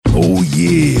Oh,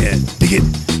 yeah. Dig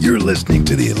it? You're listening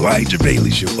to the Elijah Bailey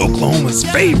Show, Oklahoma's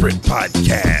favorite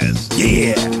podcast.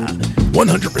 Yeah.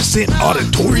 100%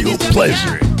 auditorial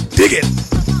pleasure. Dig it?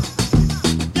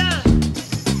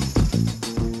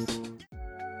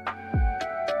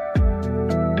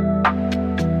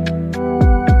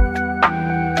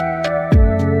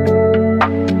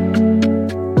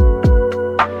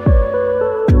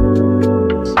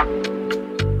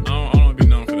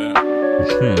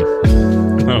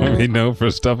 Known for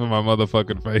stuffing my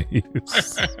motherfucking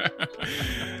face.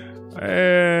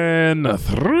 And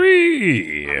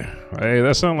 3. Hey,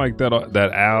 that sound like that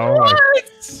owl.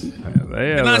 What?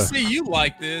 And I see you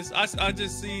like this. I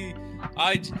just see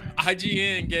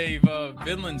IGN gave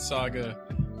Vinland Saga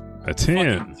a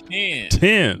 10.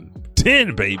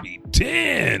 10, baby.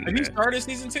 10. Have you started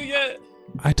season 2 yet?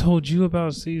 I told you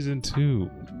about season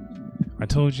 2. I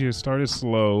told you it started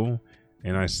slow.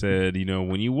 And I said, you know,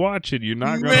 when you watch it, you're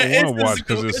not going to want to watch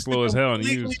because it's slow as hell. And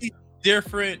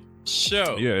different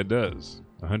show. Yeah, it does.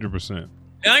 100%. And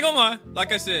I ain't gonna lie.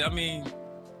 Like I said, I mean,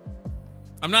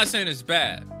 I'm not saying it's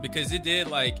bad because it did.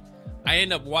 Like, I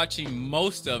end up watching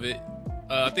most of it.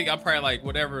 I think I'm probably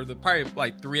probably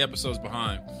like 3 episodes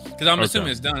behind because I'm assuming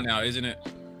it's done now, isn't it?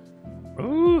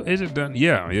 Oh, is it done?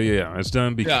 Yeah. It's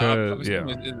done because I'm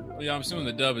assuming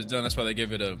the dub is done. That's why they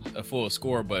give it a full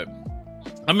score. But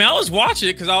I mean, I was watching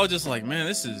it because I was just like, man,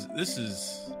 this is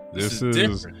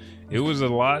different. It was a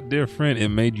lot different. It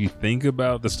made you think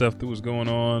about the stuff that was going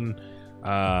on.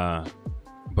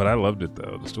 But I loved it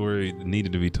though. The story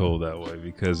needed to be told that way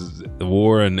because the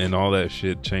war and all that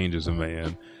shit changes a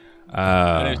man.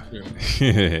 That is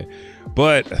true.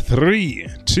 But 3,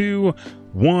 2,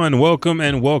 1.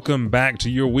 Welcome back to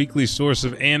your weekly source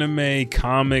of anime,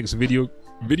 comics, video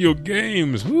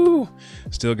games. Woo!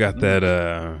 Still got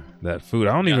that food.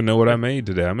 I don't even know what I made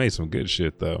today. I made some good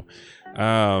shit though.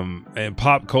 And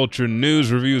pop culture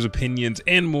news, reviews, opinions,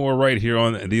 and more right here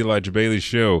on the Elijah Bailey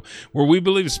Show, where we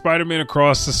believe Spider-Man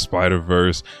Across the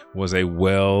Spider-Verse was a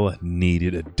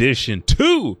well-needed addition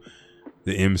to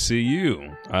the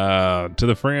MCU, to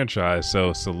the franchise.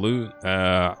 So salute.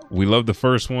 We love the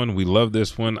first one. We love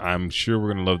this one. I'm sure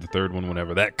we're going to love the third one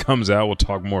whenever that comes out. We'll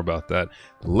talk more about that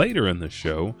later in the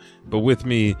show. But with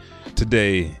me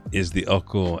today is the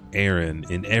Uncle Aaron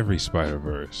in every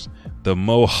Spider-Verse, the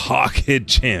Mohawkhead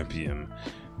champion.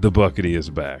 The Buckety is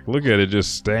back. Look at it,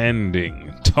 just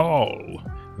standing tall.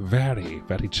 Very,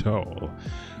 very tall.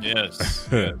 Yes.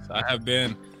 I've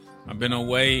been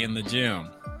away in the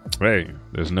gym. Hey,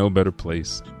 there's no better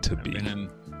place to be.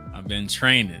 I've been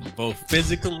training both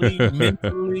physically,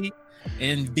 mentally,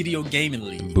 and video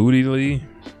gamingly. Bootily.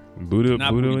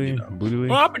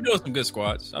 Well, I've been doing some good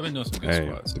squats.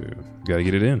 Dude, gotta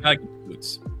get it in. Gotta get the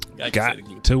glutes.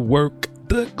 Got to work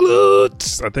the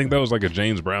glutes. I think that was like a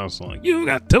James Brown song. You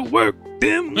got to work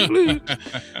them glutes.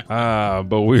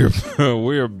 But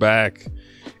we're back,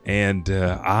 and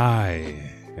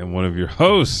I am one of your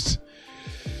hosts.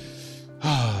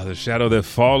 The shadow that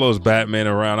follows Batman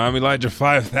around. I'm Elijah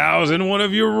 5000, one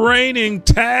of your reigning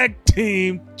tag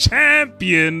team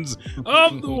champions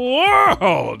of the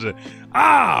world.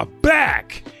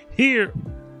 Back here.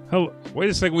 Hello.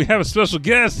 Wait a second. We have a special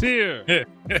guest here.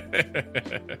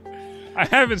 I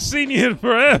haven't seen you in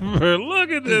forever.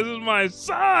 Look at this. This is my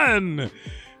son.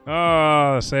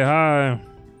 Say hi.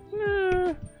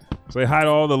 Say hi to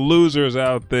all the losers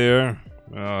out there.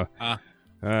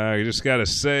 You just got to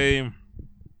say,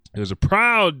 it was a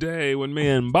proud day when me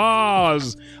and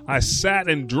Boz, I sat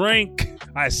and drank,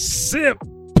 I sipped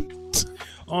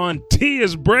on tea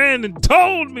as Brandon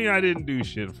told me I didn't do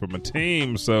shit for my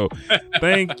team. So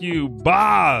thank you,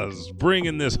 Boz,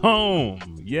 bringing this home.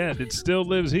 Yet it still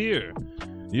lives here.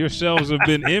 Your shelves have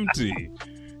been empty.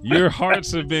 Your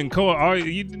hearts have been cold.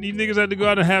 You niggas had to go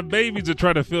out and have babies to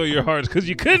try to fill your hearts because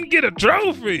you couldn't get a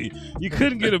trophy. You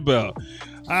couldn't get a belt.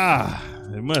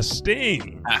 It must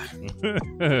sting.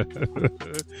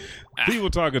 People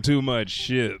talking too much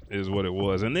shit is what it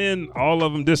was, and then all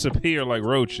of them disappear like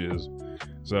roaches.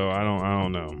 So I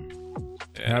don't know.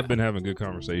 Yeah. I've been having good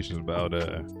conversations about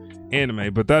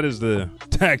anime, but that is the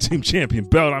tag team champion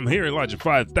belt. I'm here, Elijah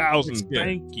 5000.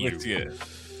 Thank you.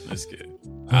 That's good.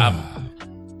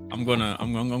 I'm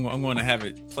gonna have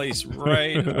it placed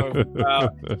right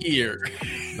about here.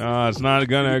 No, it's not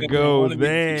gonna go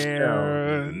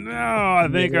there. No, I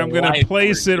think I'm gonna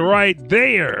place it right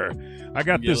there. I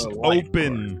got this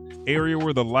open area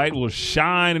where the light will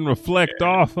shine and reflect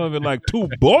off of it like two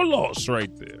bolos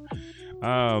right there.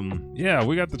 Yeah,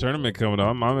 we got the tournament coming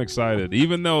up. I'm excited,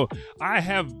 even though I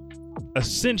have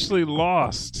essentially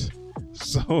lost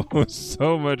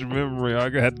so much memory. I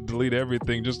had to delete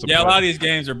everything just to Yeah, a play lot of these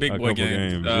games are big a boy couple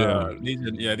games.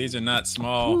 games, These are not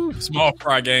small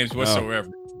fry games whatsoever.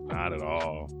 Not at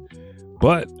all.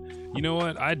 But you know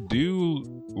what? I do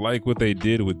like what they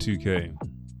did with 2K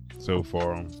so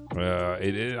far.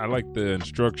 I like the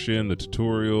instruction, the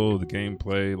tutorial, the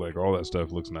gameplay, like all that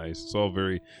stuff looks nice. It's all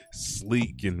very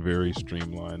sleek and very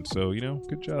streamlined. So,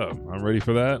 good job. I'm ready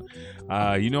for that.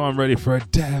 I'm ready for a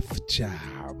Def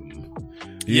Jam.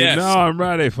 Yes. I'm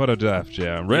ready for the Def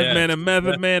Jam. Redman and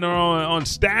Method Man are on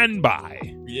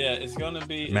standby. Yeah, it's gonna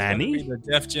be Manny? the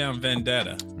Def Jam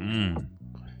Vendetta.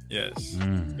 Yes, it's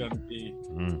Mm. gonna be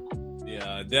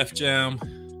the Def Jam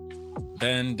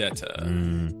Vendetta.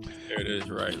 There it is,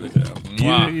 right? Look at that.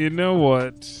 Mwah. You know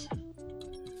what?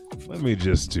 Let me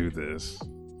just do this.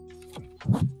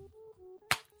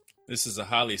 This is a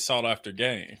highly sought after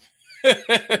game.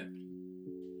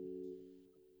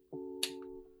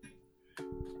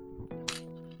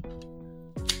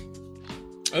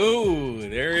 Oh,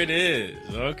 there it is.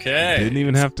 Okay. Didn't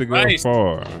even have to go Nice.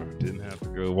 far. Didn't have to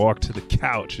go walk to the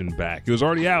couch and back. It was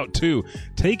already out too.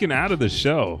 Taken out of the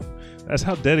shelf. That's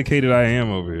how dedicated I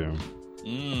am over here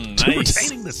to Nice.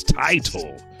 retaining this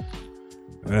title.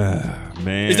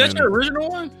 Man. Is that your original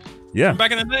one? Yeah. From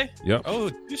back in the day? Yep. Oh,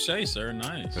 touche, sir.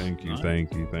 Nice. Thank you, Nice.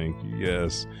 thank you, thank you.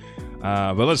 Yes.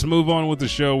 But let's move on with the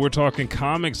show. We're talking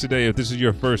comics today. If this is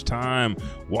your first time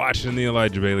watching the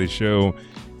Elijah Bailey Show,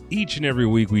 each and every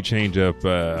week we change up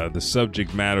the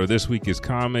subject matter. This week is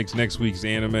comics. Next week's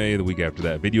anime. The week after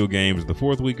that, video games. The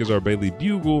fourth week is our Bailey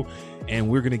Bugle. And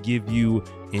we're going to give you,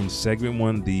 in segment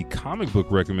 1, the comic book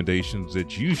recommendations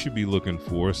that you should be looking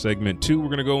for. Segment 2, we're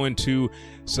going to go into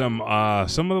some of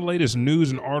the latest news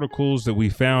and articles that we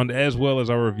found, as well as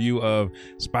our review of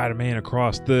Spider-Man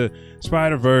Across the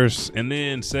Spider-Verse. And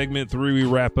then segment 3, we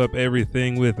wrap up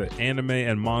everything with anime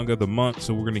and manga of the month.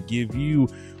 So we're going to give you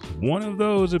one of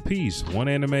those a piece, one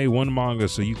anime, one manga,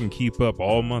 so you can keep up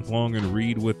all month long and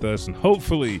read with us, and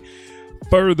hopefully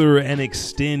further and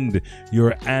extend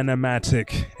your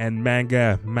animatic and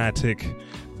manga-matic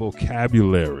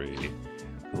vocabulary.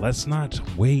 Let's not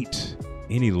wait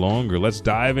any longer. Let's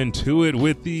dive into it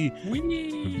with the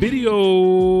video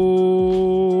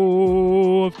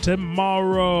of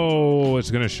tomorrow.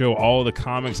 It's going to show all the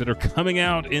comics that are coming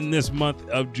out in this month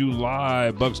of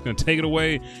July. Buck's going to take it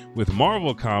away with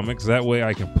Marvel Comics. That way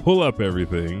I can pull up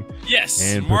everything. Yes.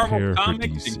 And Marvel prepare for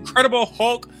Comics, DC. Incredible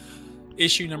Hulk,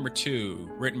 issue number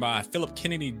 2, written by Philip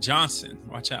Kennedy Johnson.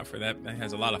 Watch out for that. That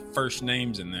has a lot of first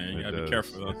names in there. You got to be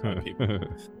careful of those kind of people.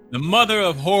 The mother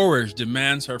of horrors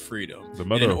demands her freedom. The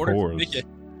mother And in of order to horrors. make it-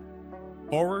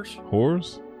 Horrors?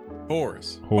 Horrors?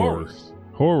 Horrors.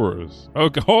 Horrors.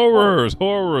 Okay, horrors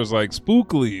like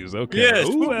spooklies. Okay. Yeah,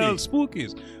 Ooh, well,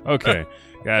 spookies. Okay,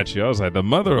 got you. I was like, the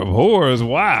mother of horrors.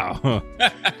 Wow.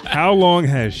 How long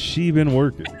has she been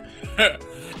working?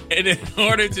 And in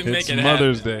order to make It's it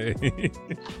Mother's happen, Day.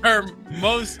 her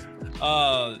most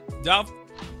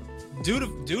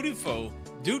dutiful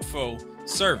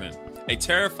servant, a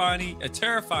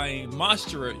terrifying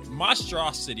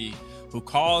monstrosity who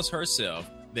calls herself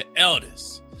the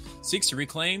Eldest, seeks to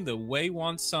reclaim the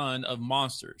wayward son of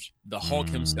monsters, the Hulk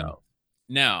himself.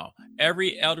 Now,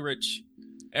 every eldritch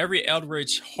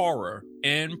horror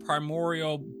and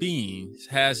primordial being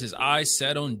has his eyes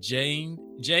set on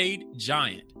Jade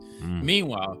Giant.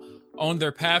 Meanwhile, on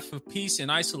their path of peace and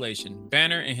isolation,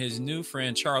 Banner and his new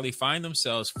friend Charlie find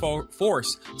themselves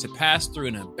forced to pass through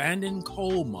an abandoned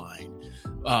coal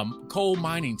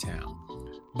mining town.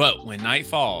 But when night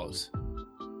falls,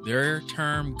 their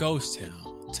term Ghost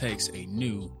Town takes a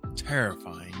new,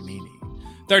 terrifying meaning.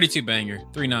 32 banger,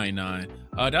 $3.99.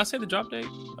 Did I say the drop date?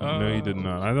 No, you did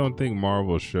not. I don't think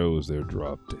Marvel shows their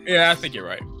drop date. Yeah, I think you're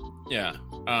right. Yeah.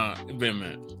 It's been a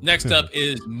minute. Next up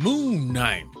is Moon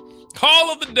Knight,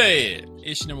 Call of the Dead,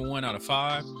 issue number 1 out of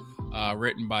 5,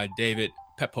 written by David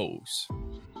Pepose.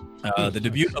 The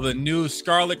debut of the new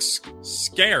Scarlet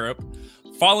Scarab,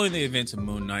 following the events of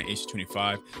Moon Knight, issue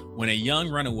 25, when a young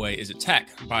runaway is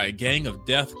attacked by a gang of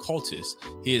death cultists,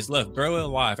 he is left barely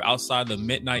alive outside the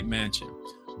Midnight Mansion.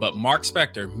 But Mark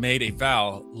Spector made a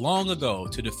vow long ago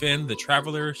to defend the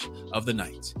travelers of the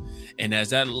night. And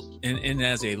as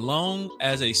long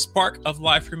as a spark of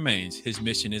life remains, his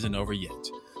mission isn't over yet.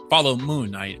 Follow Moon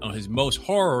Knight on his most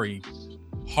harrowing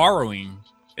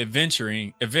adventure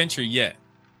yet,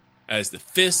 as the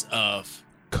Fist of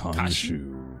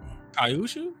Khonshu.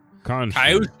 Khonshu?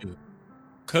 Khonshu.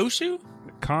 Khonshu?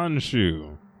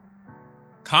 Khonshu.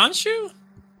 Khonshu?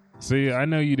 See, I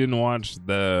know you didn't watch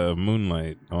the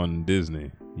Moonlight on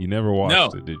Disney. You never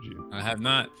watched it, did you? I have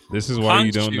not. This is why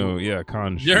you don't Khonshu know. Yeah,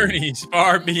 Khonshu. Journeys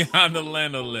far beyond the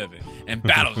land of living and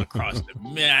battles across the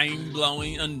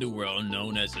mind-blowing underworld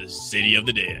known as the City of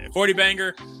the Dead. 40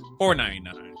 banger,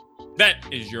 $4.99. That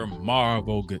is your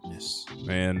Marvel goodness.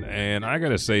 Man, and I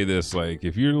gotta say this, like,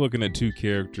 if you're looking at two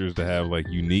characters to have like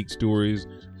unique stories,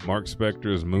 Mark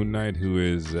Spector's Moon Knight, who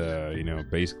is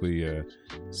basically a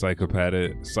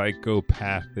psychopathic,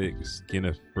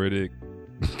 schizophrenic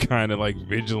kind of like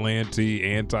vigilante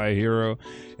anti-hero,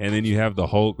 and then you have the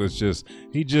Hulk that's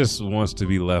he just wants to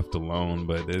be left alone.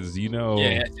 But as you know,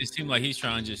 yeah, it seems like he's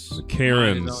trying to just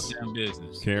Karen's mind his own damn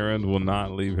business. Karen will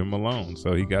not leave him alone,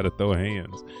 so he got to throw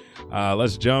hands.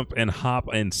 Let's jump and hop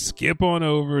and skip on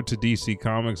over to DC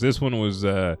Comics. This one was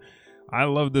I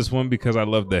love this one because I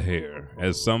love the hair.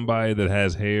 As somebody that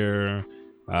has hair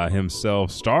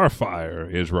himself,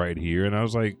 Starfire is right here, and I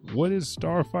was like, what is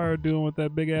Starfire doing with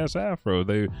that big ass afro?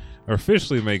 They are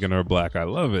officially making her black. I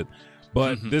love it.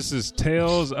 But this is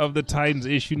Tales of the Titans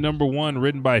issue number 1,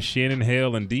 written by Shannon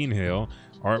Hale and Dean Hale,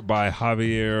 art by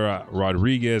Javier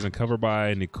Rodriguez, and cover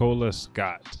by Nicola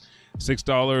Scott.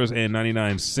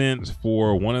 $6.99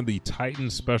 for one of the Titan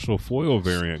special foil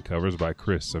variant covers by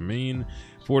Chris Sameen.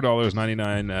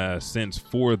 $4.99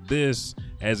 for this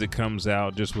as it comes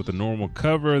out just with a normal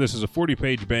cover. This is a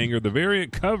 40-page banger. The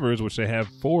variant covers, which they have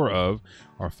 4 of,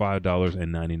 are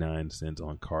 $5.99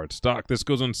 on card stock. This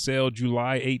goes on sale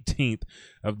July 18th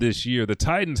of this year. The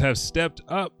Titans have stepped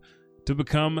up to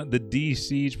become the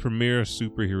DC's premier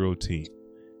superhero team,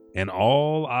 and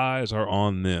all eyes are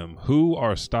on them. Who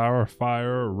are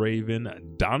Starfire,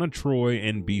 Raven, Donna Troy,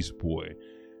 and Beast Boy?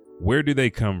 Where do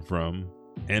they come from?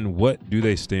 And what do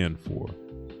they stand for?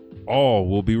 All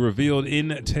will be revealed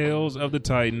in Tales of the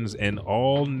Titans, an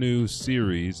all-new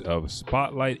series of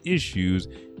spotlight issues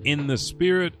in the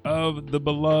spirit of the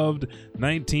beloved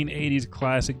 1980s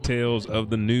classic tales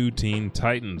of the new Teen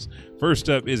Titans. First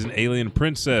up is an alien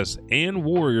princess and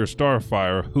warrior,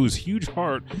 Starfire, whose huge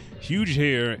heart, huge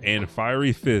hair, and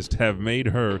fiery fist have made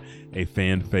her a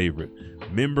fan favorite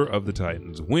member of the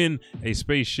Titans. When a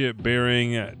spaceship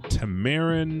bearing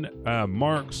Tamarin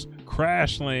Marks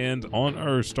crash lands on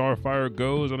Earth, Starfire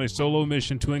goes on a solo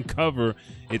mission to uncover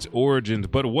its origins.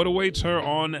 But what awaits her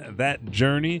on that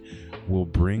journey will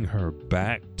bring her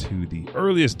back to the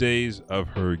earliest days of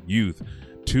her youth,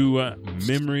 to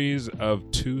memories of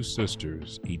two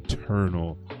sisters,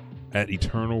 eternal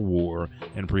war,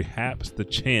 and perhaps the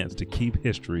chance to keep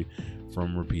history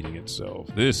from repeating itself.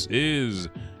 This is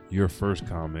your first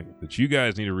comic that you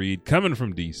guys need to read, coming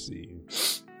from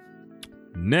DC.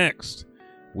 Next,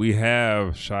 we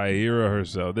have Shaira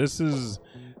herself.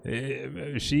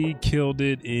 She killed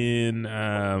it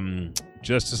in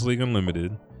Justice League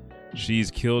Unlimited.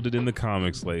 She's killed it in the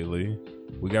comics lately.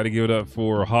 We got to give it up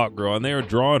for Hawk Girl, and they are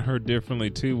drawing her differently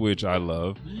too, which I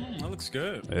love. That looks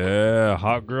good. Yeah,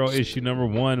 Hawk Girl issue number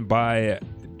 1 by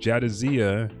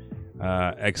Jadizia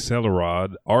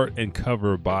Axelrod, art and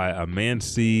cover by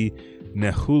Amansi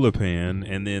Nehulapan,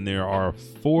 and then there are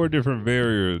 4 different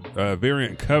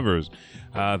variant covers.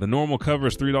 The normal cover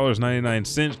is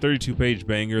 $3.99, 32-page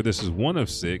banger. This is one of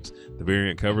 6. The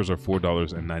variant covers are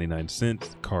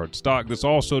 $4.99 card stock. This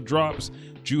also drops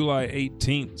July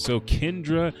 18th. So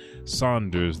Kendra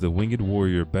Saunders, the winged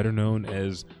warrior, better known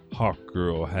as Hawk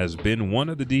Girl, has been one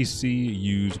of the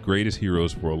DCU's greatest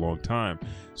heroes for a long time,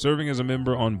 serving as a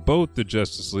member on both the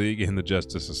Justice League and the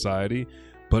Justice Society.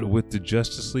 But with the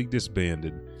Justice League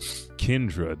disbanded,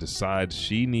 Kendra decides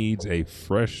she needs a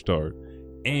fresh start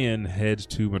and heads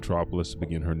to Metropolis to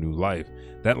begin her new life.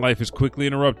 That life is quickly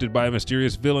interrupted by a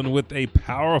mysterious villain with a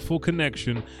powerful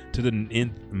connection to the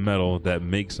nth metal that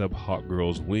makes up Hawk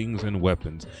Girl's wings and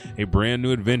weapons. A brand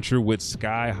new adventure with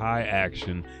sky-high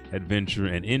action, adventure,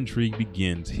 and intrigue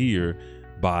begins here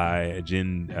by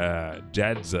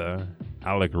Jadza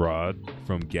Alakrod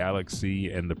from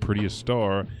Galaxy and the Prettiest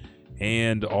Star,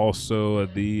 and also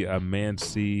the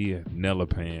Amansi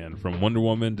Nehulapan from Wonder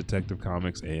Woman, Detective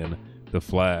Comics, and The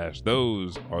Flash.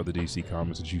 Those are the DC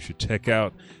comics that you should check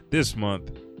out this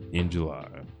month in July.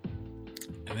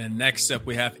 And then next up,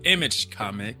 we have Image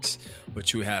Comics,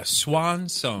 which we have Swan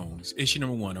Songs, issue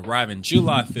number 1, arriving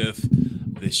July 5th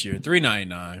this year,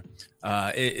 $3.99.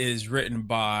 It is written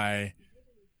by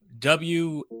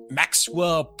W.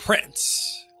 Maxwell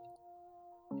Prince.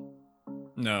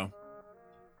 No.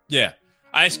 Yeah.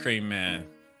 Ice Cream Man.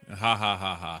 Ha ha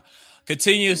ha ha.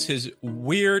 Continues his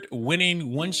weird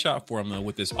winning one-shot formula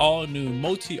with this all-new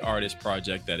multi-artist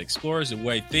project that explores the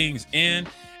way things end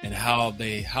and how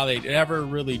they ever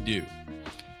really do.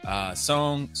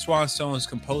 Swan Songs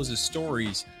composes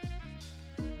stories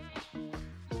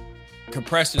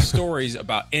compresses stories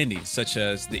about endings such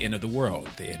as the end of the world,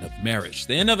 the end of marriage,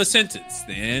 the end of a sentence,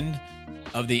 the end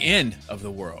of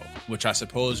the world, which I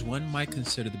suppose one might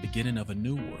consider the beginning of a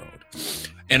new world.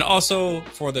 And also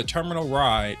for the terminal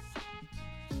ride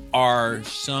are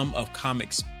some of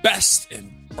comics' best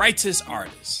and brightest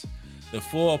artists. The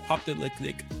full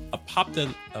apocalyptic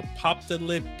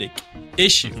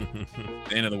issue,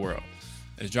 the end of the world,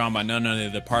 is drawn by none other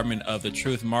than the Department of the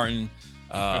Truth, Martin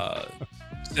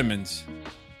Simmons.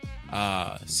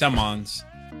 Simmons?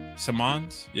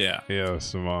 Yeah,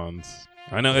 Simmons.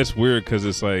 I know it's weird because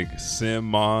it's like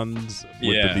Simmons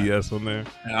with the DS on there.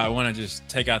 I want to just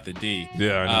take out the D.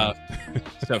 Yeah, I know.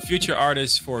 So future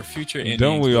artists for future endings.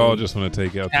 Don't we all just want to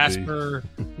take out Casper,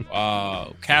 the D?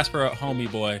 Casper, Homie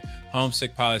Boy,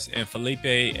 Homesick Pilots, and Felipe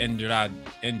Endre.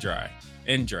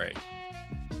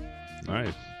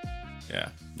 Nice. Yeah,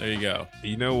 there you go.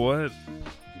 You know what?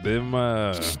 Them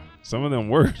some of them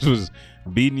words was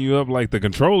beating you up like the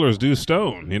controllers do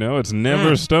Stone. You know, it's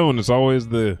never Stone. It's always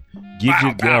the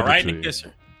Gidget Gabbatry. Right in the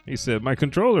kisser. He said, my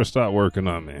controller stopped working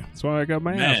on me. That's why I got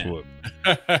my ass whooped.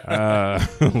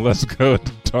 Let's go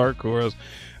to Dark Horse.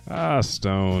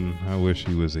 Stone. I wish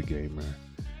he was a gamer.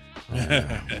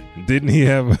 Didn't he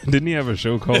have a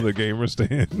show called The Gamer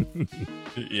Stand?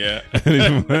 Yeah. These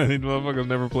motherfuckers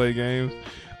never play games.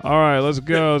 All right, let's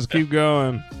go. Let's keep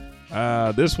going.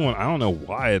 This one, I don't know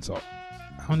why I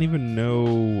don't even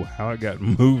know how it got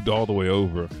moved all the way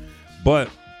over, but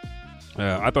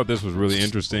I thought this was really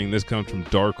interesting. This comes from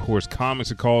Dark Horse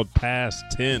Comics. It's called Past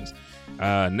Tense.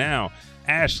 Now,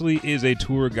 Ashley is a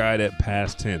tour guide at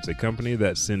Past Tense, a company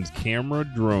that sends camera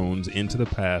drones into the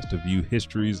past to view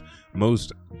history's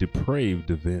most depraved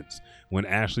events. When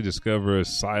Ashley discovers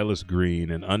Silas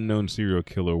Green, an unknown serial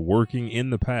killer working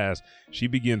in the past, she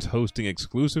begins hosting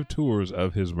exclusive tours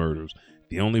of his murders.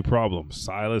 The only problem,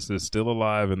 Silas is still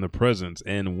alive in the present,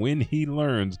 and when he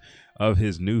learns of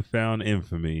his newfound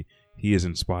infamy, he is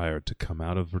inspired to come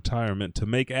out of retirement to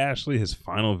make Ashley his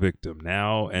final victim,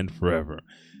 now and forever.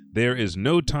 There is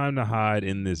no time to hide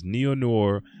in this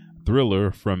neo-noir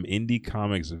thriller from indie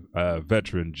comics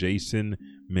veteran Jason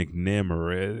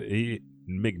McNamara,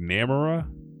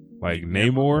 like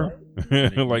Namor,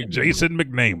 like Jason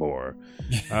McNamor,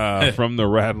 from The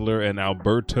Rattler, and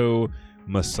Alberto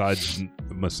Massage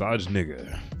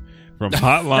Nigga from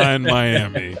Hotline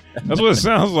Miami. That's what it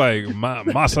sounds like.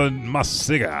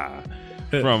 Masiga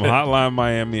from Hotline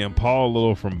Miami, and Paul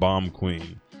Little from Bomb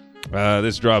Queen.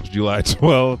 This drops July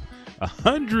 12th.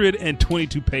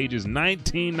 122 pages,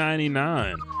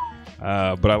 $19.99.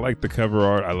 But I like the cover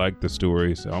art. I like the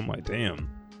story. So I'm like, damn.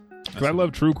 Because I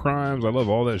love true crimes. I love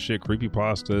all that shit.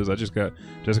 Creepypastas.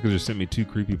 Jessica just sent me 2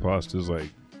 creepypastas like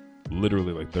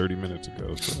literally like 30 minutes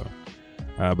ago. So,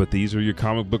 but these are your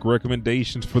comic book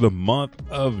recommendations for the month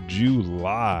of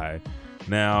July.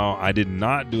 Now, I did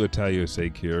not do a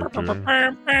Tayose character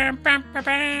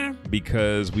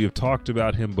because we have talked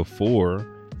about him before.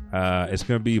 It's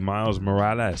going to be Miles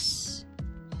Morales.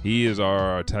 He is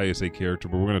our Tayose character,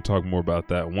 but we're going to talk more about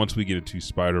that once we get into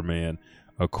Spider-Man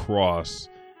Across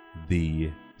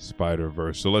the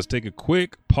Spider-Verse. So let's take a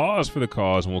quick pause for the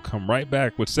cause, and we'll come right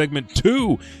back with segment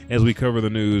 2 as we cover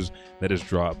the news that has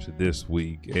dropped this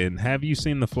week. And have you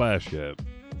seen The Flash yet?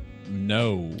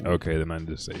 No. Okay, then I need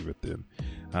to save it then.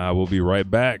 We'll be right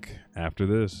back after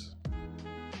this.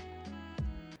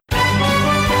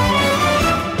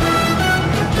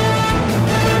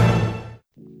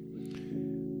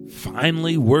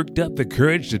 Finally worked up the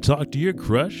courage to talk to your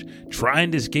crush?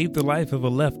 Trying to escape the life of a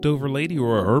leftover lady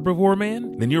or a herbivore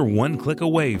man? Then you're one click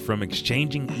away from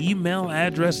exchanging email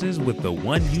addresses with the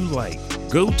one you like.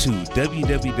 Go to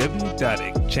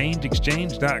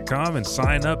www.exchangeexchange.com and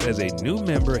sign up as a new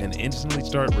member and instantly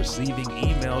start receiving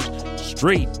emails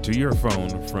straight to your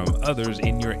phone from others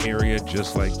in your area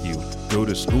just like you. Go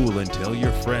to school and tell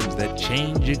your friends that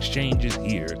Change Exchange is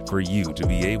here for you to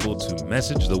be able to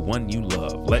message the one you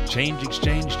love. Let Change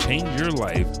Exchange change your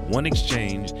life, one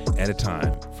exchange at a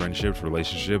time. Friendships,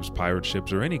 relationships, pirate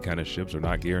ships, or any kind of ships are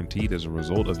not guaranteed as a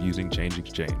result of using Change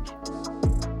Exchange.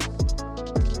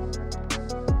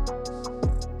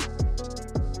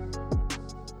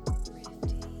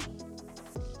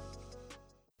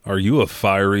 Are you a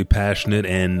fiery, passionate,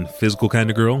 and physical kind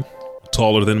of girl?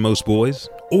 Taller than most boys?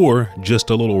 Or just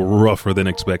a little rougher than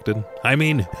expected? I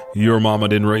mean, your mama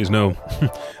didn't raise no.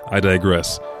 I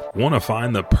digress. Want to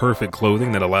find the perfect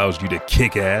clothing that allows you to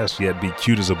kick ass yet be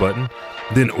cute as a button?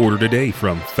 Then order today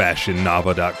from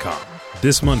FashionNava.com.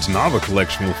 This month's Nava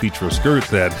collection will feature a skirt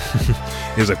that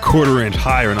is a 1/4 inch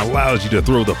higher and allows you to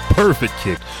throw the perfect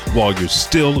kick while you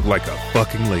still look like a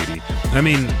fucking lady. I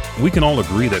mean, we can all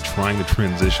agree that trying to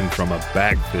transition from a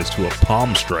back fist to a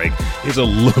palm strike is a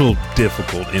little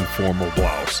difficult in formal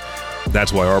blouse.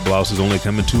 That's why our blouses only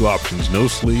come in 2 options, no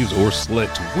sleeves or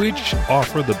slits, which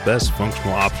offer the best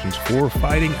functional options for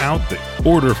fighting out there.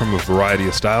 Order from a variety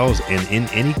of styles and in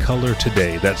any color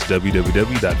today. That's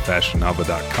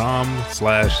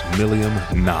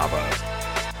www.fashionnava.com/MilliumNava.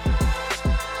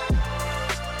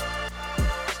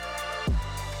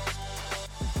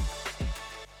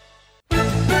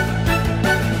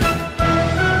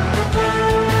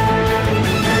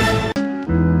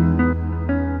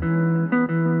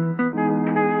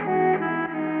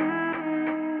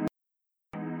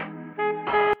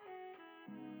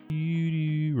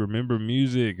 Remember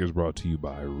Music is brought to you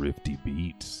by Rifty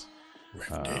Beats.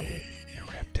 Rifty.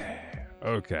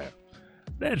 Okay,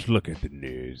 let's look at the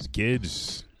news,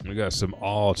 kids. We got some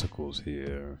articles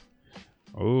here.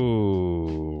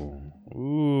 Oh,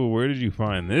 where did you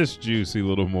find this juicy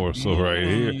little morsel right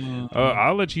here?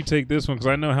 I'll let you take this one because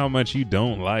I know how much you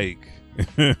don't like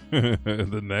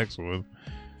the next one.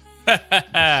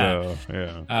 So,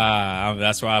 yeah.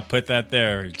 That's why I put that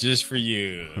there just for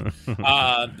you.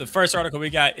 The first article we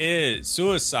got is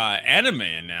Suicide Anime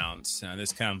announced.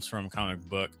 This comes from a comic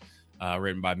book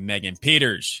written by Megan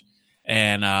Peters.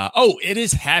 And, it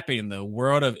is happening. The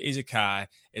world of Isekai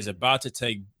is about to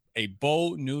take a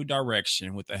bold new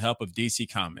direction with the help of DC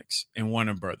Comics and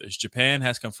Warner Brothers. Japan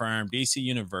has confirmed DC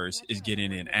Universe is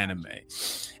getting an anime,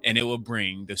 and it will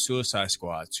bring the Suicide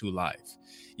Squad to life.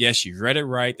 Yes, you read it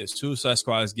right. The Suicide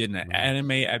Squad is getting an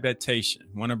anime adaptation.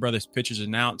 Warner Brothers Pictures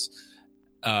announced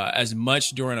as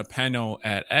much during a panel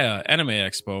at Anime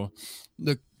Expo.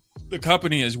 The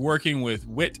company is working with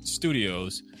WIT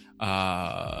Studios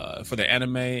for the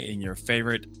anime and your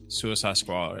favorite Suicide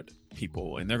Squad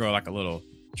people. And they're going like a little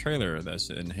trailer that's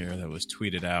in here that was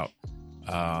tweeted out.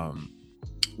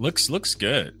 Looks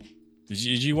good.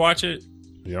 Did you watch it?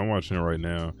 Yeah, I'm watching it right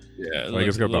now. Yeah, like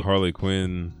it's got the Harley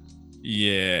Quinn.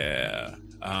 Yeah,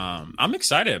 I'm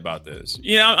excited about this.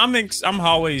 I'm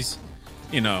always,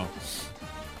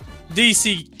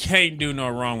 DC can't do no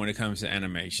wrong when it comes to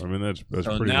animation. I mean, that's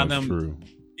so pretty much true.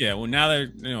 Yeah, well, now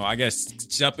they're I guess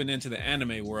jumping into the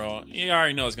anime world. You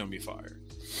already know it's gonna be fire.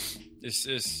 It's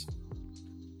just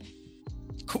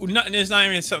cool. It's not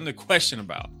even something to question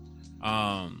about.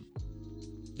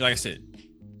 Like I said,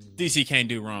 DC can't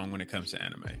do wrong when it comes to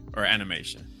anime or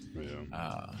animation.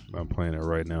 Yeah, I'm playing it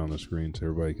right now on the screen so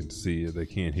everybody can see it. They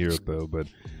can't hear it though, but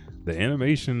the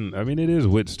animation, I mean, it is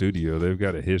WIT Studio. They've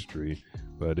got a history,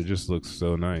 but it just looks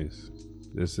so nice.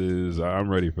 I'm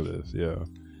ready for this. Yeah.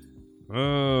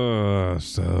 Oh,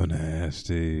 so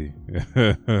nasty.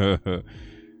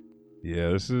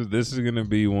 Yeah, this is gonna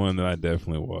be one that I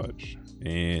definitely watch,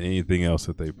 and anything else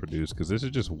that they produce, because this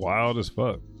is just wild as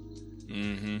fuck.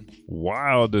 Mm-hmm.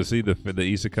 Wild to see the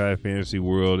isekai fantasy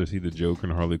world, to see the Joker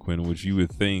and Harley Quinn, which you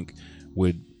would think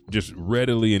would just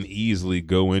readily and easily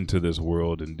go into this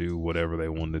world and do whatever they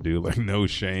want to do, like no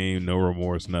shame, no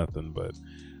remorse, nothing. But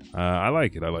I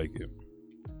like it.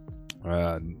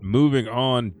 Moving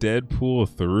on, Deadpool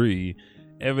 3.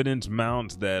 Evidence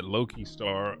mounts that Loki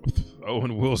star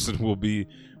Owen Wilson will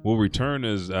return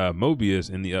as Mobius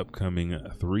in the upcoming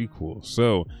threequel.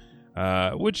 So,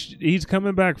 which he's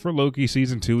coming back for Loki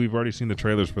season 2. We've already seen the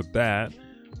trailers for that,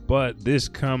 but this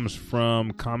comes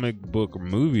from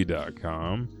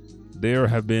comicbookmovie.com. There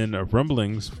have been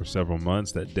rumblings for several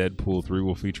months that Deadpool 3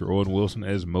 will feature Owen Wilson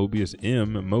as Mobius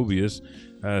Mobius,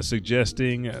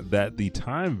 suggesting that the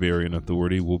Time Variant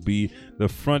Authority will be the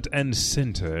front and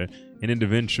center in an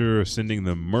adventure sending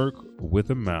the Merc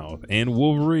with a mouth and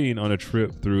Wolverine on a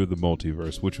trip through the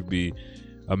multiverse, which would be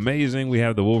amazing. We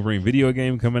have the Wolverine video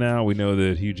game coming out. We know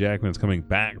that Hugh Jackman's coming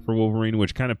back for Wolverine,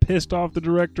 which kind of pissed off the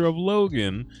director of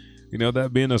Logan.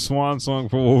 That being a swan song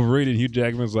for Wolverine, and Hugh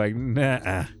Jackman's like,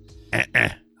 nah,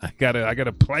 I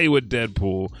gotta play with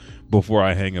Deadpool before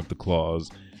I hang up the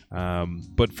claws.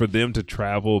 But for them to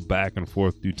travel back and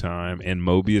forth through time and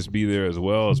Mobius be there as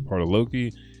well as part of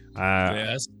Loki,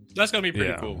 that's gonna be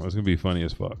pretty cool. It's gonna be funny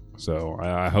as fuck. So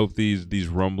I hope these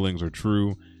rumblings are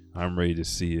true. I'm ready to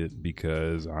see it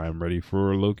because I'm ready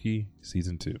for Loki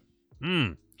season 2.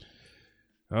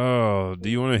 Oh, do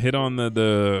you want to hit on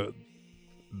the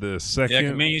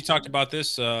second? Yeah, you talked about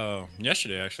this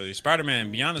yesterday, actually.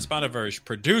 Spider-Man Beyond the Spider-Verse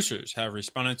producers have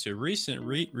responded to recent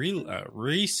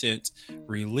release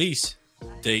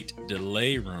date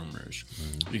delay rumors.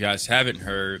 If you guys haven't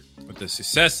heard, with the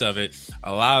success of it,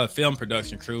 a lot of the film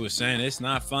production crew was saying it's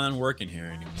not fun working here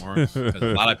anymore because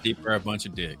a lot of people are a bunch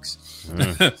of dicks.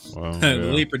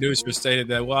 The lead producer stated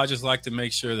that, well, I just like to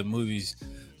make sure the movie's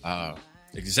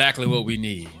exactly what we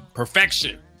need.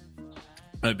 Perfection.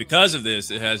 But because of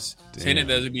this, it has tended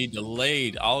to be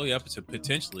delayed all the way up to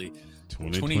potentially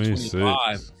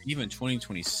 2025, even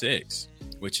 2026,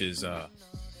 which is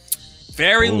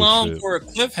very long for a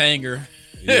cliffhanger.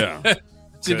 Yeah.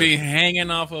 To be hanging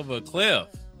off of a cliff.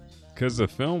 Because the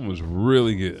film was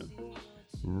really good.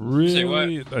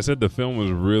 Really, I said the film was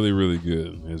really, really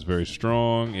good. It was very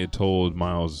strong. It told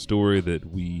Miles a story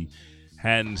that we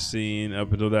hadn't seen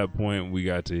up until that point. We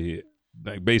got to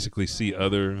basically see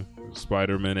other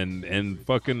Spider-Man and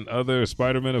fucking other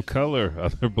Spider-Man of color,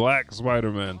 other black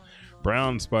Spider-Man,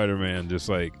 brown Spider-Man, just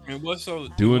like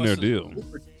doing their deal.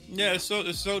 Yeah, it's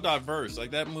so diverse. Like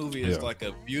that movie is like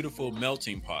a beautiful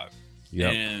melting pot. Yeah,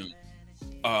 and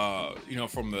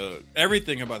from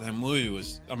everything about that movie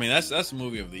was, I mean, that's the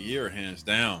movie of the year, hands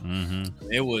down.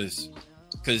 Mm-hmm. It was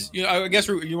because I guess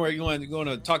you want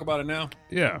to talk about it now.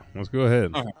 Yeah, let's go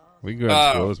ahead. Right. We can go ahead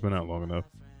and scroll. It's been out long enough.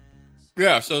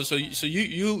 Yeah, so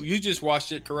you just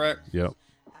watched it, correct? Yep.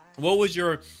 What was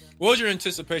your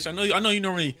anticipation? I know you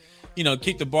normally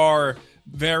keep the bar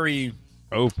very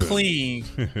open, clean,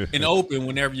 and open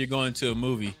whenever you're going to a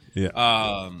movie.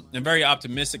 Yeah. And very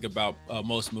optimistic about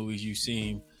most movies you've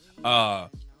seen.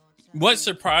 What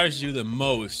surprised you the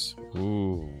most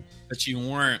that you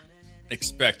weren't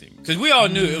expecting? Because we all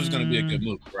knew it was going to be a good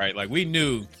movie, right? Like we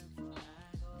knew.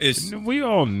 We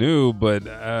all knew, but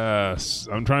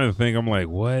I'm trying to think. I'm like,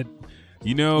 what?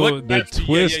 The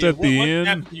twist at the end. What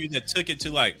happened to you that took it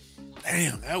to like,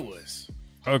 damn, that was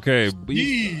okay.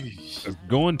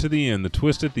 Going to the end, the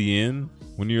twist at the end.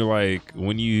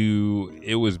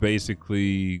 It was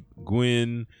basically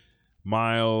Gwen,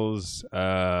 Miles,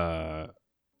 Foxy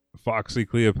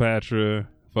Cleopatra,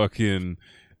 fucking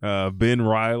Ben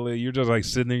Reilly. You're just like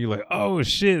sitting there. You're like, oh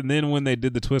shit! And then when they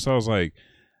did the twist, I was like,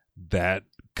 that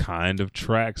kind of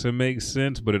tracks and makes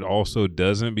sense, but it also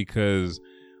doesn't because,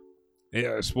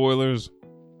 spoilers,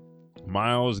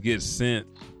 Miles gets sent.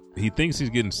 He thinks he's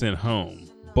getting sent home.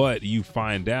 But you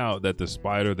find out that the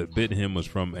spider that bit him was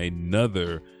from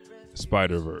another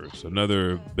Spider-Verse,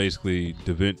 another basically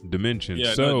dimension.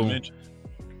 Yeah, so dimension.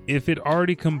 If it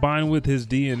already combined with his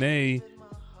DNA,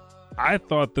 I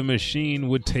thought the machine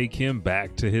would take him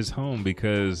back to his home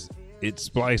because it's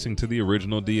splicing to the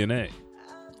original DNA.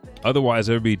 Otherwise,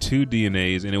 there'd be two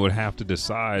DNAs, and it would have to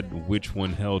decide which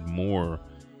one held more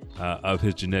of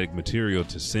his genetic material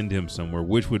to send him somewhere,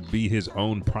 which would be his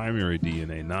own primary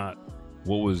DNA, not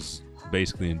what was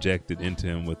basically injected into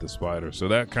him with the spider. So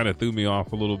that kind of threw me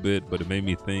off a little bit, but it made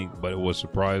me think, but it was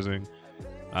surprising.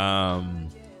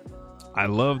 I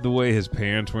love the way his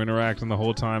parents were interacting the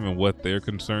whole time and what their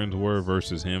concerns were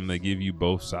versus him. They give you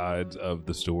both sides of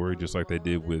the story, just like they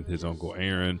did with his Uncle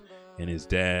Aaron and his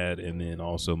dad, and then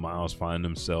also Miles finding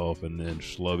himself, and then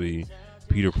schlubby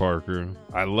Peter Parker.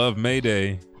 I love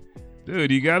Mayday.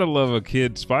 Dude, you gotta love a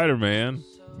kid Spider-Man.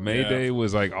 Mayday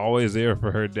was like always there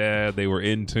for her dad. They were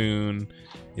in tune.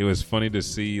 It was funny to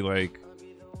see like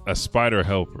a spider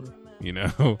helper,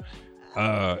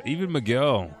 even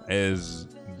Miguel as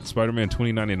Spider-Man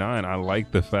 2099. I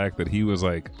like the fact that he was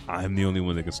like, I'm the only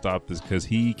one that can stop this, because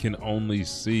he can only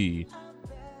see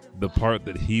the part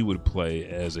that he would play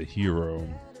as a hero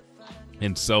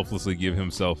and selflessly give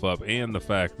himself up, and the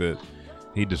fact that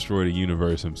he destroyed a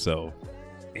universe himself,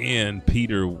 and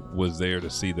Peter was there to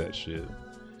see that shit.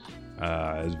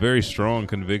 It's very strong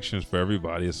convictions for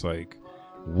everybody. It's like,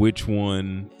 which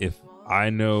one, if I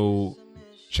know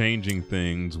changing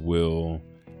things will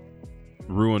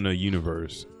ruin a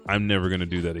universe, I'm never going to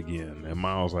do that again. And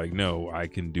Miles like, no, I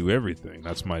can do everything.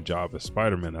 That's my job as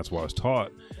Spider-Man. That's what I was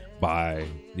taught by,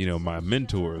 my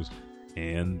mentors.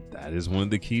 And that is one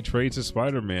of the key traits of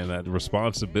Spider-Man. That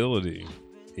responsibility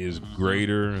is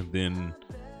greater than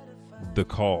the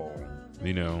call.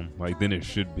 Than it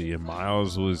should be. And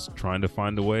Miles was trying to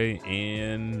find a way,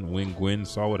 and when Gwen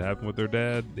saw what happened with her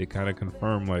dad, it kind of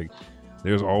confirmed like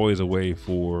there's always a way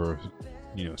for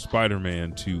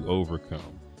Spider-Man to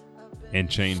overcome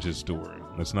and change his story.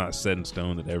 It's not set in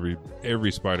stone that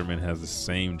every Spider-Man has the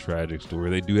same tragic story.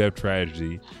 They do have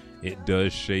tragedy. It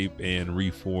does shape and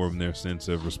reform their sense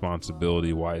of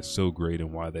responsibility, why it's so great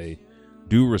and why they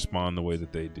do respond the way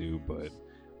that they do, but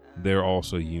they're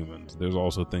also humans. There's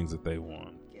also things that they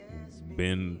want.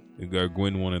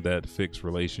 Gwen wanted that fixed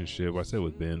relationship. I said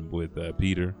with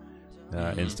Peter,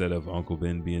 instead of Uncle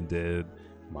Ben being dead.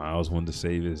 Miles wanted to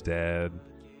save his dad,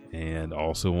 and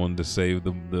also wanted to save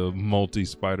the multi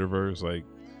Spider-Verse. Like,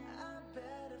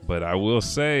 But I will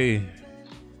say,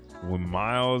 when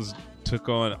Miles took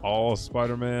on all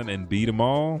Spider-Man and beat them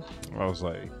all, I was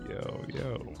like,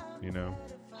 yo, you know,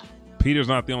 Peter's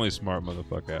not the only smart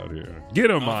motherfucker out here.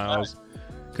 Get him, Miles.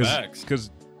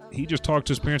 Because he just talked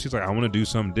to his parents. He's like, I want to do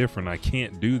something different. I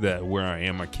can't do that where I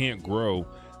am. I can't grow.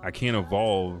 I can't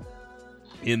evolve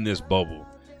in this bubble.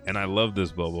 And I love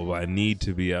this bubble, but I need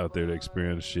to be out there to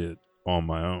experience shit on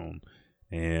my own.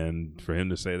 And for him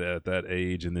to say that at that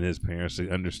age, and then his parents to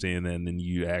understand that, and then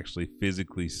you actually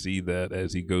physically see that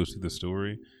as he goes through the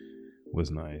story,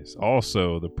 was nice.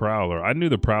 Also, the Prowler. I knew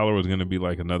the Prowler was going to be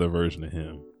like another version of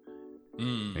him.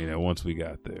 You know, once we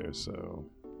got there. So,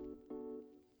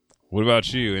 what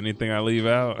about you? Anything I leave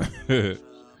out?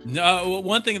 No,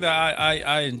 one thing that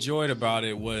I enjoyed about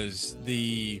it was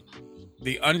the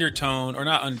undertone, or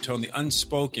not undertone, the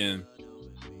unspoken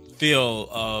feel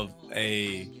of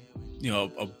a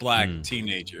black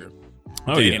teenager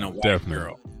dating a white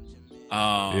girl.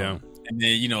 And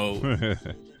then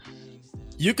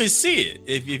you could see it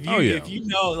if you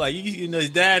know, like you know,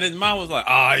 his dad and his mom was like,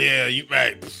 oh yeah, you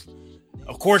right.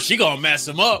 Of course, she gonna mess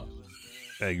him up.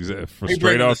 Exactly,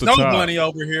 straight off the top. Snow Bunny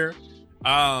over here.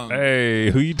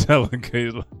 Hey, who you telling,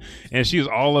 Kayla? And she was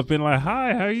all up in like,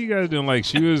 hi, how are you guys doing? Like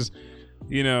she was,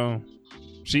 you know,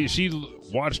 she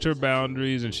watched her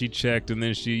boundaries and she checked, and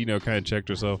then she, you know, kind of checked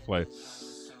herself like,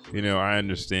 you know, I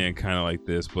understand kind of like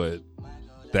this, but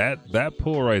that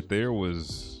pull right there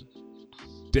was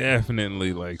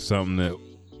definitely like something that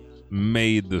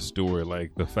made the story.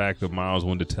 Like the fact that Miles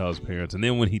wanted to tell his parents, and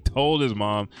then when he told his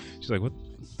mom, she's like, what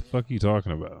the fuck are you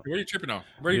talking about? What are you tripping on?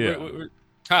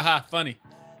 Haha, funny.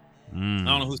 I don't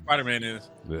know who Spider-Man is.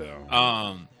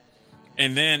 Yeah.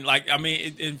 And then, like, I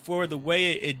mean, and for the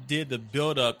way it did the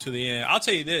build up to the end, I'll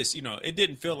tell you this, you know, it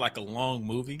didn't feel like a long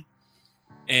movie.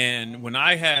 And when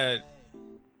I had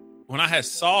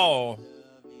saw,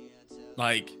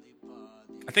 like,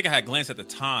 I think I had glanced at the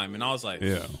time, and I was like,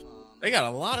 yeah, they got a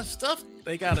lot of stuff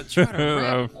they got to try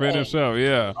to finish up.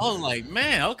 Yeah. I was like,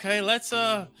 man, okay, let's see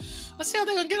how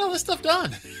they're gonna get all this stuff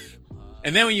done.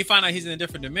 And then when you find out he's in a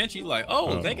different dimension, you're like,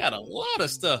 oh, they got a lot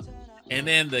of stuff. And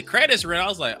then the credits ran. I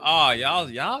was like, oh,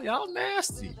 y'all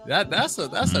nasty. That's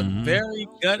a very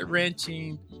gut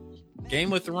wrenching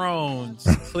Game of Thrones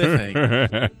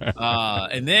cliffhanger.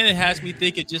 And then it has me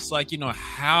thinking, just like, you know,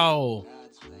 how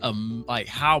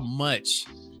much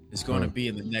is going to be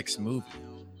in the next movie.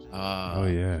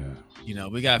 You know,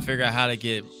 we got to figure out how to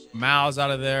get Miles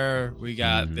out of there. We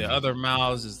got the other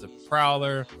Miles is the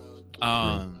Prowler,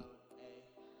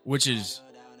 which is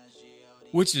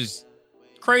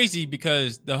crazy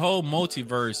because the whole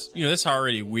multiverse, you know, that's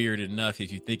already weird enough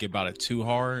if you think about it too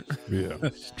hard. Yeah,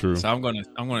 it's true. So I'm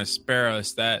gonna spare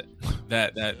us that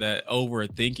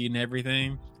overthinking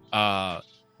everything. But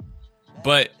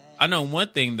I know one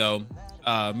thing though.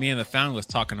 Me and the family was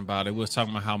talking about it. We was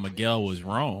talking about how Miguel was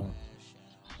wrong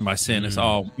by saying it's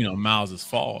all, you know, Miles'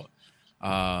 fault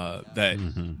that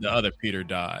the other Peter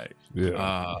died.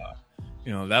 Yeah.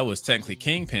 You know, that was technically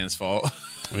Kingpin's fault.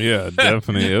 Yeah,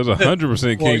 definitely. It was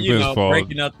 100% Kingpin's fault.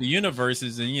 Breaking up the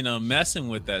universes and, you know, messing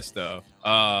with that stuff.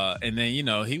 And then, you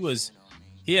know, he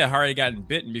had already gotten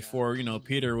bitten before, you know,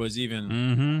 Peter was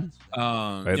even.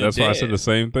 Hey, that's why I said the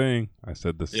same thing.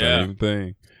 Same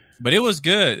thing. But it was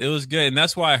good. It was good. And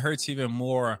that's why it hurts even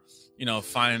more, you know,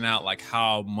 finding out like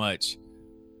how much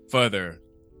further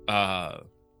the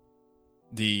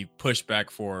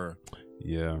pushback for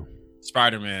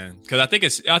Spider-Man, because I think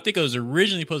it was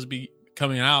originally supposed to be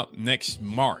coming out next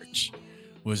March.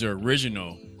 Was the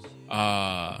original?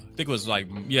 I think it was like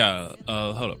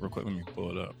hold up real quick. Let me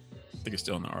pull it up. I think it's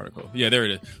still in the article. Yeah, there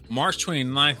it is. March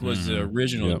 29th was the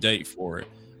original date for it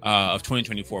of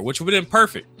 2024, which would have been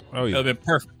perfect. Oh yeah, it would have been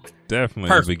perfect. Definitely,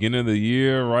 perfect. The beginning of the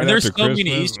year, right? And there's after so Christmas.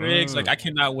 many Easter eggs. Like I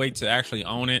cannot wait to actually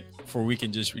own it, for we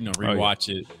can just rewatch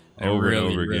it and over really, and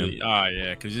over really. again. Oh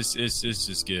yeah, because it's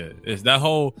just good. It's that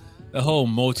whole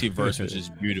multiverse was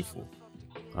just beautiful.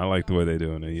 I like the way they're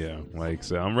doing it. Yeah, like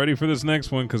so, I'm ready for this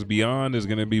next one because Beyond is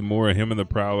going to be more of him and the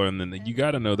Prowler, and then you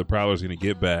got to know the Prowler's going to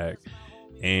get back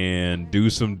and do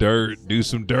some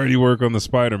dirty work on the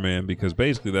Spider-Man, because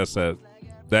basically that's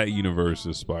that universe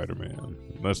is Spider-Man.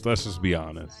 Let's just be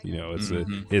honest. You know, it's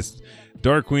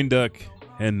Darkwing Duck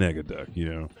and Negaduck.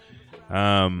 You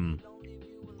know,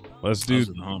 let's do. Those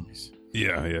are the homies.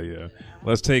 Yeah.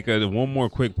 Let's take one more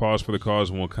quick pause for the cause,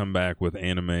 and we'll come back with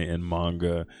anime and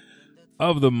manga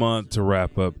of the month to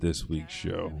wrap up this week's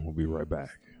show. We'll be right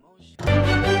back.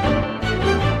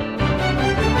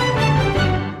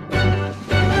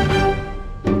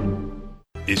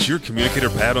 Is your communicator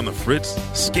pad on the fritz?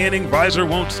 Scanning visor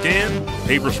won't scan?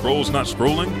 Paper scrolls not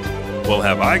scrolling? Well,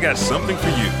 have I got something for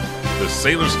you. The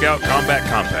Sailor Scout Combat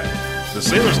Compact. The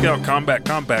Sailor Scout Combat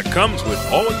Compact comes with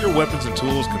all your weapons and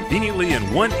tools conveniently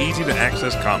in one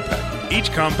easy-to-access compact. Each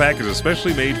compact is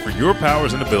especially made for your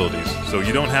powers and abilities, so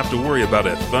you don't have to worry about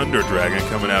a thunder dragon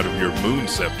coming out of your moon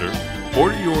scepter.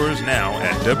 Order yours now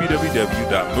at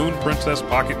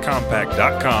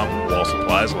www.moonprincesspocketcompact.com while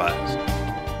supplies last.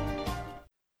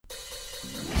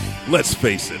 Let's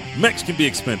face it, mechs can be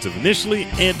expensive initially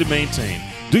and to maintain.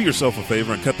 Do yourself a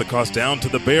favor and cut the cost down to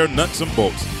the bare nuts and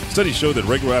bolts. Studies show that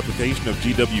regular application of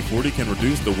GW40 can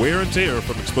reduce the wear and tear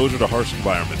from exposure to harsh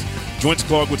environments. Joints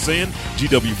clogged with sand?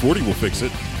 GW40 will fix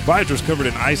it. Visors covered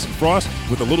in ice and frost?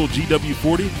 With a little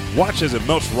GW40, watch as it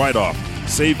melts right off.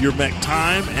 Save your mech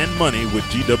time and money with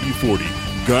GW40.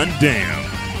 Gundam!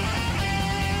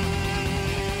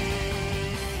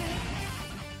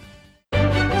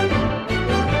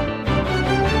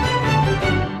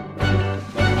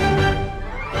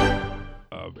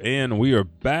 And we are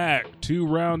back to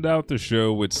round out the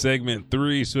show with segment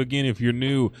 3. So again, if you're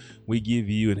new, we give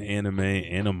you an anime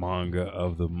and a manga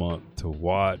of the month to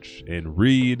watch and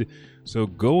read. So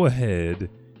go ahead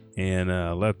and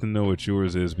let them know what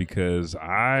yours is, because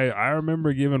I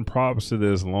remember giving props to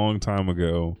this a long time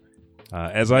ago,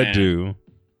 as I do.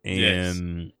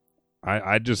 And yes.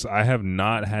 I have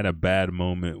not had a bad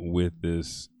moment with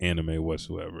this anime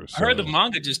whatsoever. So. I heard the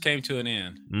manga just came to an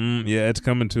end. Yeah, it's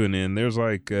coming to an end. There's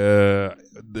like the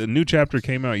new chapter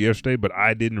came out yesterday, but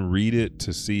I didn't read it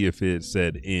to see if it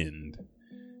said end,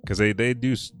 because they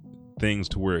do things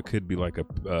to where it could be like a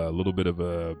little bit of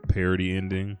a parody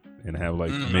ending and have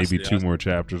like maybe two more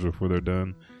chapters before they're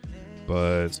done.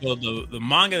 But so the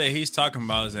manga that he's talking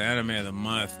about is the anime of the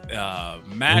month.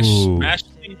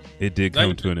 Mashley. It did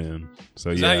come to an end. So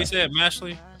is yeah. that how you say it?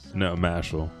 Mashley? No,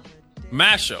 Mashal.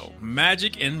 Masho,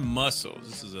 Magic and Muscles.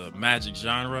 This is a magic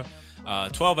genre.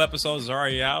 12 episodes is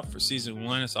already out for season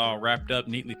 1. It's all wrapped up,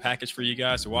 neatly packaged for you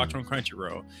guys to watch on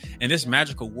Crunchyroll. In this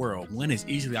magical world, one is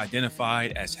easily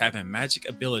identified as having magic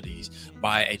abilities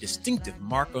by a distinctive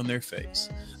mark on their face.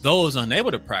 Those unable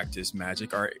to practice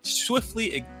magic are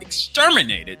swiftly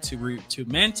exterminated to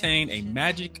maintain a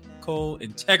magical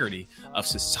integrity of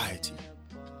society.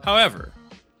 However,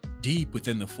 deep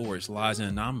within the forest lies an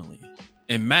anomaly.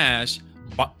 In MASH,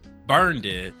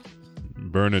 Bernadine.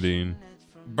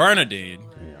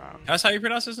 Yeah. That's how you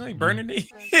pronounce his name? Bernadine?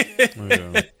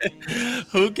 Yeah.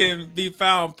 Who can be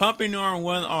found pumping on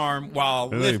one arm while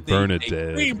lifting a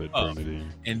cream puff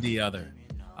in the other.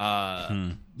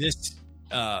 This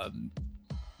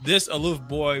aloof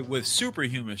boy with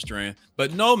superhuman strength,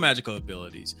 but no magical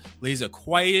abilities, leads a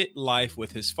quiet life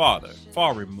with his father,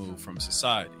 far removed from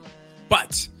society.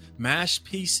 But MASH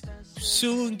peace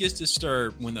soon gets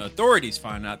disturbed when the authorities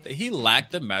find out that he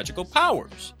lacked the magical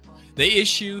powers. They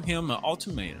issue him an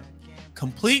ultimatum: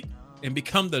 complete and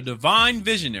become the divine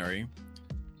visionary,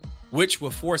 which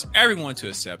will force everyone to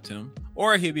accept him,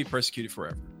 or he'll be persecuted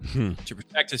forever. To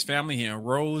protect his family, he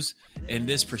enrolls in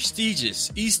this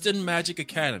prestigious Eastern Magic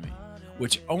Academy,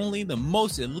 which only the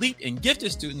most elite and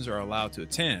gifted students are allowed to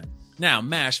attend. Now,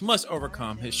 MASH must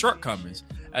overcome his shortcomings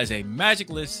as a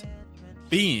magicless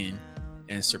being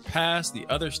and surpass the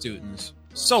other students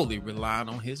solely relying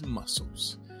on his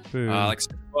muscles. Like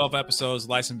 12 episodes,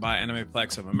 licensed by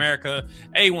Animeplex of America.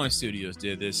 A1 Studios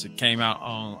did this. It came out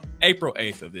on April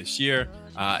 8th of this year,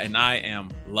 and I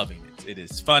am loving it. It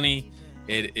is funny.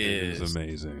 It is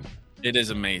amazing. It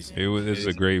is amazing. It's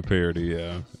a great parody,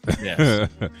 yeah. Yes.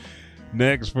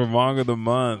 Next, for Manga of the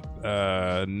Month,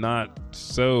 not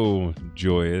so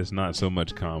joyous, not so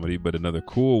much comedy, but another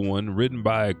cool one, written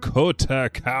by Kota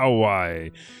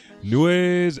Kawai.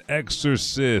 Nue's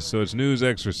Exorcist. So it's Nue's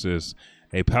Exorcist.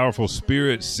 A powerful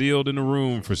spirit sealed in a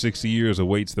room for 60 years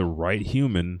awaits the right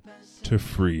human to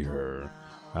free her.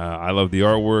 I love the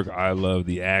artwork. I love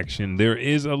the action. There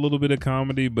is a little bit of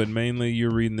comedy, but mainly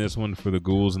you're reading this one for the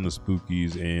ghouls and the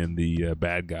spookies and the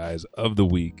bad guys of the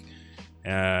week.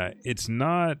 It's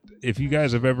not, if you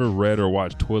guys have ever read or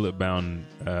watched Toilet Bound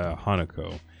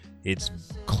Hanako, it's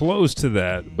close to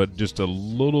that, but just a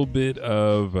little bit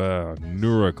of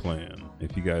Nura-clan,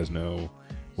 if you guys know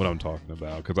what I'm talking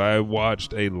about, because I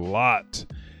watched a lot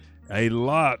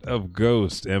of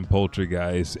Ghost and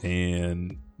Poltergeist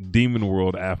and Demon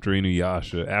World after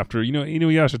Inuyasha. After,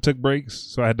 Inuyasha took breaks,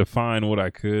 so I had to find what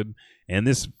I could, and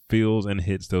this feels and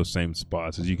hits those same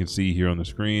spots. As you can see here on the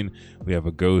screen, we have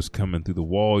a ghost coming through the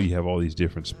wall. You have all these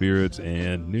different spirits,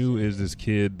 and Nu is this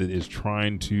kid that is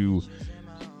trying to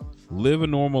live a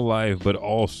normal life, but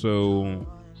also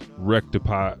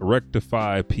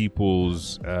rectify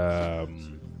people's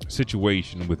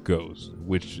situation with ghosts,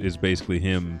 which is basically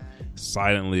him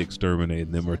silently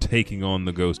exterminating them or taking on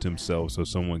the ghost himself so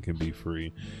someone can be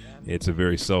free. It's a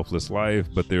very selfless life,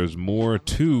 but there's more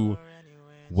to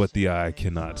what the eye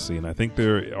cannot see. And I think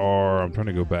there are, I'm trying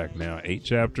to go back now, 8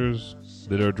 chapters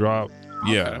that are dropped.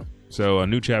 Okay. Yeah. So a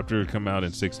new chapter come out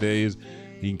in 6 days.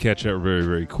 You can catch up very,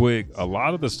 very quick. A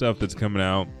lot of the stuff that's coming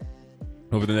out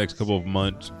over the next couple of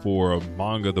months for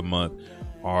Manga of the Month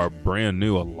are brand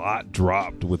new. A lot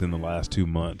dropped within the last 2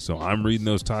 months. So I'm reading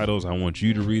those titles. I want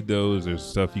you to read those. There's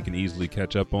stuff you can easily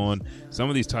catch up on. Some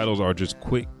of these titles are just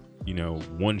quick,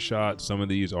 one shot. Some of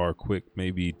these are quick,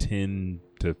 maybe 10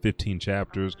 to 15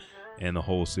 chapters, and the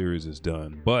whole series is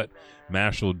done. But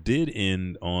Mashle did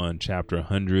end on chapter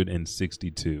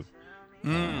 162.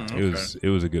 Okay. It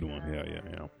was a good one.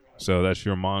 Yeah. So that's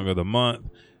your Manga of the Month.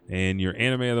 And your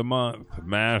anime of the month,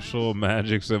 Mashle,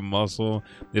 Magics of Muscle.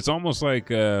 It's almost like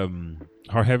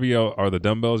how heavy are the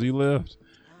dumbbells you lift?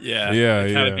 Yeah. Yeah,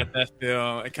 It kind of yeah. got that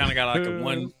feel. It kind of got like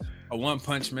a One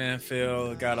Punch Man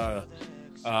feel. It got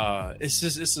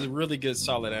it's a really good,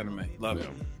 solid anime. Love it.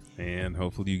 And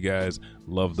hopefully you guys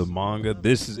love the manga.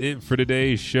 This is it for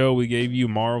today's show. We gave you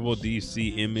Marvel,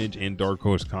 DC, Image, and Dark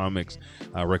Horse Comics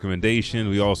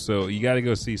recommendations. You got to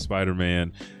go see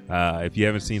Spider-Man. If you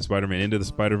haven't seen Spider-Man Into the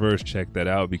Spider-Verse, check that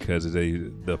out, because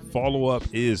the follow-up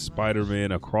is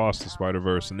Spider-Man Across the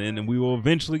Spider-Verse, and then we will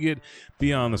eventually get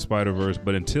Beyond the Spider-Verse.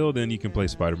 But until then, you can play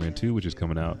Spider-Man 2, which is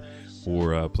coming out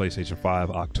for PlayStation 5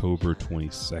 October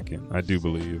 22nd, I do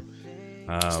believe.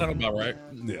 Sound about right.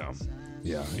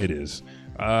 Yeah, it is.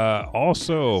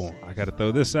 Also, I got to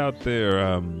throw this out there.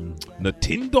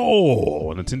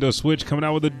 Nintendo Switch coming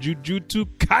out with a Jujutsu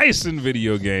Kaisen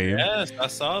video game. Yes, I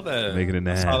saw that. Making it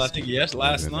nasty. I saw that, I think,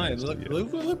 last night. It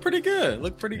looked pretty good.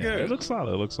 Good. It looks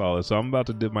solid. So I'm about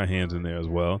to dip my hands in there as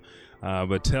well.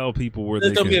 But tell people where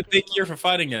It's gonna be a big year for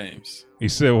fighting games. You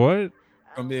said what?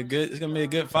 It's gonna be a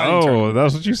good fighting. Oh, tournament.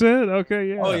 that's what you said? Okay,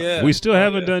 yeah. Oh, yeah. We still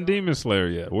haven't done Demon Slayer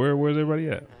yet. Where's everybody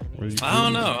at?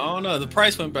 I don't know. The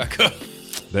price went back up.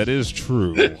 That is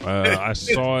true. I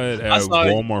saw it at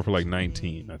Walmart for like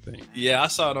 $19, I think. Yeah, I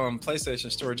saw it on PlayStation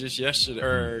Store just yesterday,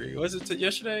 or was it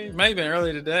yesterday? Maybe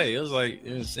earlier today. It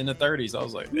was in the 30s. I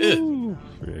was like, ugh.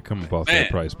 Yeah, coming off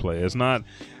that price play. It's not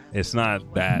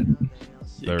that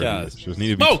 30. guys It just need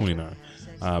to be 29.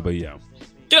 But yeah.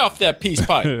 Get off that peace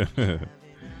pipe. You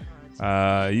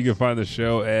can find the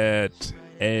show at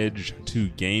Edge to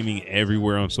Gaming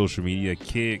everywhere on social media: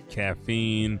 Kick,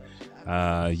 Caffeine,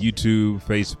 YouTube,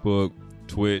 Facebook,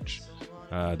 Twitch.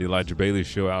 The Elijah Bailey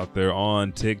Show out there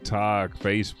on TikTok,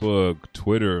 Facebook,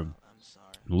 Twitter.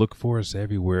 Look for us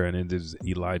everywhere, and it is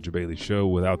Elijah Bailey Show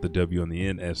without the W on the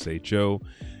end, SHO.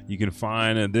 You can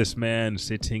find this man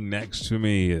sitting next to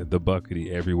me, the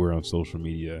Buckety, everywhere on social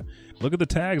media. Look at the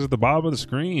tags at the bottom of the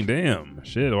screen. Damn,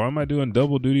 shit, why am I doing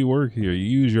double duty work here? You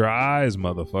use your eyes,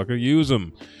 motherfucker. Use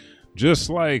them. Just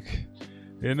like,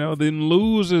 them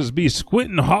losers be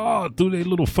squinting hard through their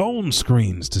little phone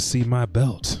screens to see my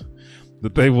belt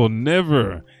that they will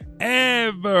never,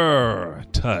 ever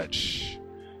touch.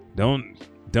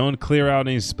 Don't clear out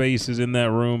any spaces in that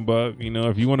room, Buck.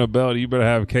 If you want a belt, you better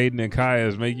have Caden and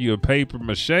Kaias make you a paper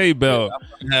mache belt.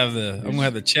 I'm gonna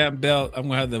have the champ belt. I'm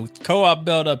gonna have the co-op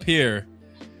belt up here,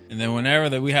 and then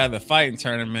whenever we have the fighting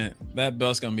tournament, that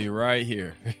belt's gonna be right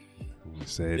here.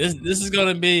 This is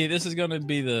gonna be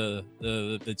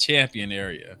the champion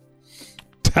area.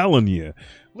 Telling you,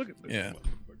 look at this. Yeah.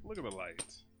 Look at the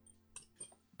lights.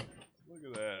 Look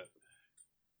at that.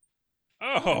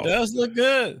 Oh, It does look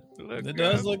good. It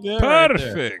does look good.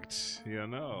 Perfect.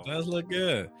 It does look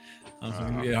good. I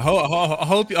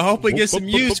hope we get some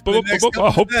use for the next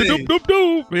couple of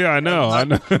days. Yeah, I know.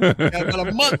 Got about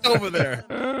a month over there.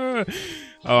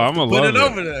 I'm gonna Put love it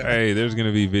over there. Hey, there's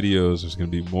gonna be videos. There's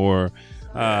gonna be more.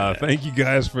 Thank you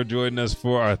guys for joining us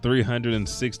for our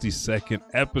 362nd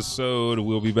episode.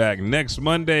 We'll be back next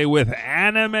Monday with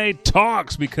Anime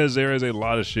Talks, because there is a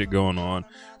lot of shit going on.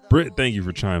 Britt, thank you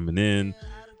for chiming in.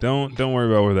 Don't worry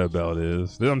about where that belt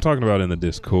is. I'm talking about in the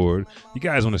Discord. You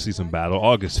guys want to see some battle?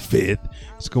 August 5th,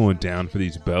 it's going down for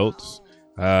these belts.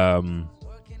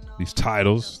 These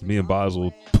titles. Me and Boz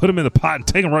will put them in the pot and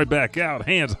take them right back out.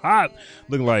 Hands hot.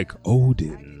 Looking like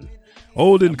Odin.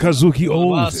 Kazuki Odin. A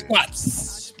lot of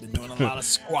squats. Been doing a lot of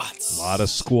squats. A lot of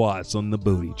squats on the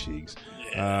booty cheeks.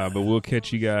 But we'll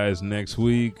catch you guys next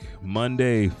week.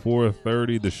 Monday,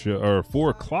 4:30, the show, or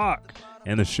 4 o'clock.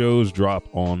 And the shows drop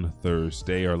on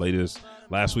Thursday.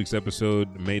 Last week's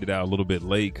episode made it out a little bit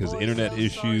late because internet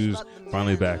issues.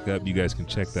 Finally back up. You guys can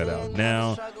check that out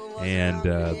now. And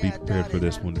be prepared for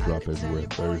this one to drop everywhere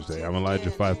Thursday. I'm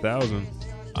Elijah 5000.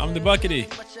 I'm the Buckety.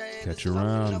 Catch you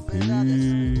around.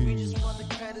 Peace.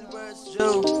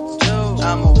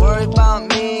 I'ma worry about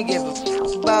me, give a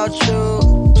fuck about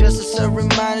you. Just as a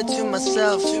reminder to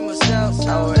myself.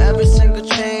 I wear every single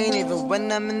chain, even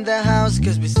when I'm in the house.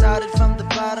 Cause we started from the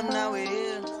bottom, now we're here.